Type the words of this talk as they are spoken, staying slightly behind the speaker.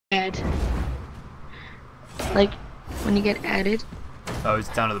add. Like, when you get added. Oh, it's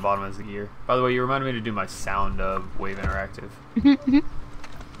down to the bottom as the gear. By the way, you reminded me to do my sound of Wave Interactive.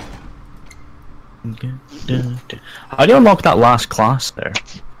 How do you unlock that last class there?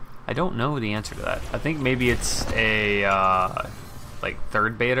 I don't know the answer to that. I think maybe it's a, like,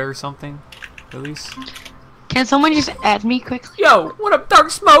 third beta or something, release. Can someone just add me quickly? Yo, what up,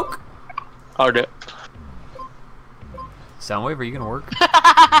 Dark Smoke? Hard it. Soundwave, are you gonna work?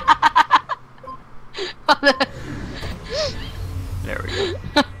 There we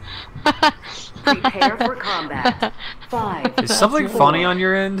go. Prepare for combat. 5. Is something 4, funny on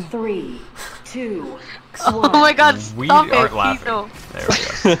your end? 3, 2, 1. Oh my god, We stop it, aren't laughing. Kizo. There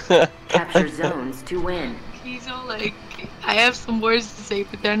we go. Capture zones to win. Kizo, like, I have some words to say,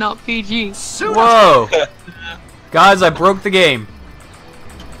 but they're not PG. Whoa! Guys, I broke the game.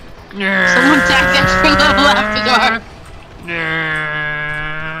 Someone tagged extra level after dark.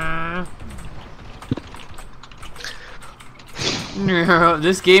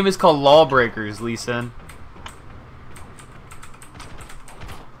 This game is called Lawbreakers, Lisa.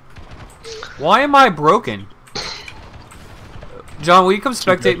 Why am I broken? John, will you come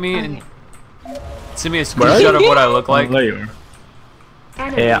spectate me and send me a screenshot of what I look like? There you are.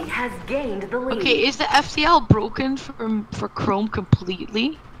 Enemy Yeah. has gained the lead. Okay, is the FCL broken for Chrome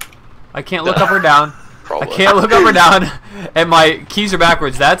completely? I can't look up or down. Probably. I can't look up or down, and my keys are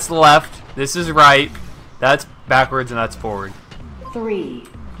backwards. That's left. This is right. That's backwards, and that's forward. 3.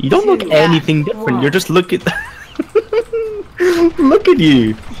 You don't look 2, anything different. 1. You're just looking. Look at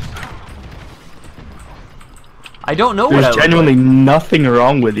you. I don't know what There's I look genuinely like. nothing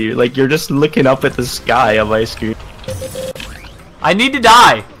wrong with you. Like you're just looking up at the sky on my screen. I need to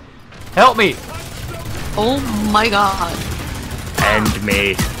die. Help me. Oh my god. And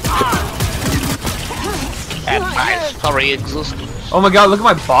me. And my sorry existence. Oh my god, look at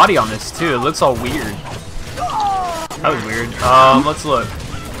my body on this too. It looks all weird. That was weird. Let's look.